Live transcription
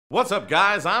What's up,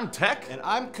 guys? I'm Tech. And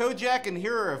I'm Kojak, and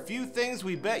here are a few things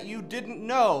we bet you didn't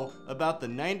know about the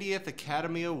 90th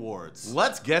Academy Awards.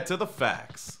 Let's get to the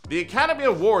facts. The Academy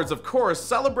Awards, of course,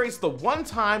 celebrates the one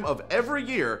time of every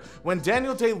year when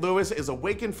Daniel Day-Lewis is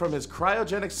awakened from his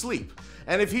cryogenic sleep.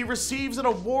 And if he receives an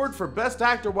award for Best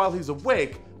Actor while he's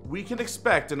awake, we can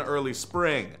expect an early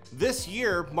spring. This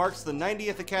year marks the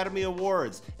 90th Academy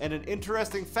Awards, and an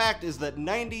interesting fact is that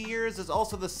 90 years is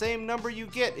also the same number you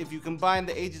get if you combine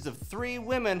the ages of 3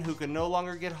 women who can no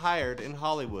longer get hired in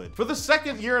Hollywood. For the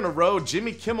second year in a row,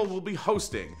 Jimmy Kimmel will be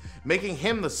hosting, making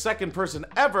him the second person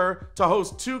ever to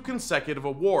host 2 consecutive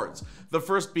awards, the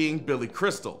first being Billy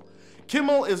Crystal.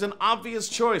 Kimmel is an obvious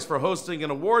choice for hosting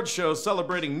an award show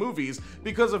celebrating movies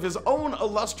because of his own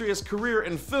illustrious career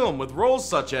in film with roles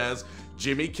such as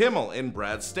Jimmy Kimmel in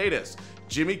Brad's Status,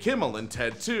 Jimmy Kimmel in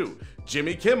Ted 2,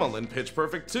 Jimmy Kimmel in Pitch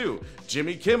Perfect 2,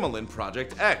 Jimmy Kimmel in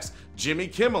Project X, Jimmy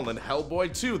Kimmel in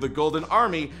Hellboy 2: The Golden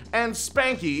Army, and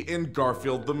Spanky in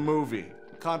Garfield the Movie.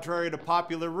 Contrary to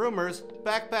popular rumors,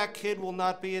 Backpack Kid will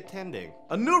not be attending.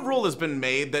 A new rule has been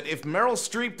made that if Meryl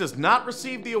Streep does not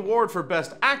receive the award for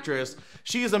Best Actress,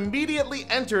 she is immediately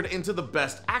entered into the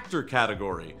Best Actor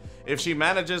category. If she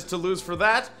manages to lose for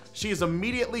that, she is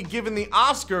immediately given the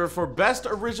Oscar for Best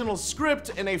Original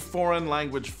Script in a foreign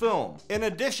language film. In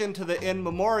addition to the In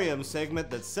Memoriam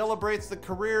segment that celebrates the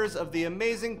careers of the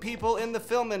amazing people in the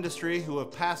film industry who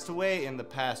have passed away in the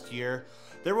past year,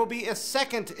 there will be a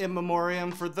second In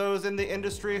Memoriam for those in the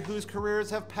industry whose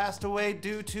careers have passed away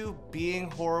due to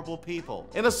being horrible people.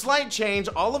 In a slight change,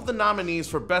 all of the nominees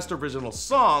for Best Original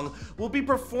Song will be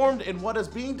performed in what is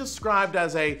being described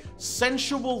as a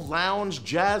sensual lounge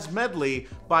jazz medley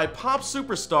by pop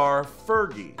superstar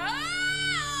Fergie.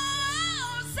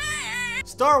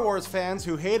 Star Wars fans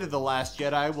who hated The Last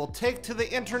Jedi will take to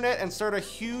the internet and start a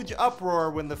huge uproar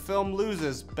when the film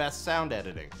loses Best Sound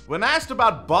Editing. When asked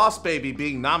about Boss Baby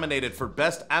being nominated for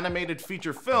Best Animated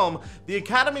Feature Film, the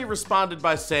Academy responded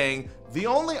by saying, "The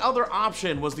only other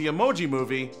option was the Emoji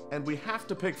Movie, and we have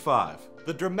to pick 5.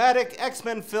 The dramatic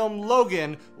X-Men film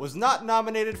Logan was not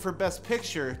nominated for Best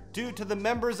Picture due to the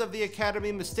members of the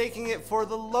Academy mistaking it for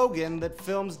the Logan that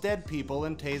films dead people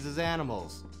and tases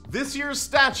animals. This year's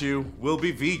statue will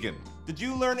be vegan. Did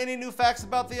you learn any new facts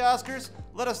about the Oscars?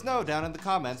 Let us know down in the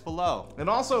comments below. And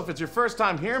also, if it's your first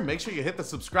time here, make sure you hit the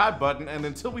subscribe button, and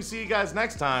until we see you guys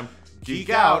next time, Geek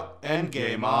out and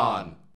game on.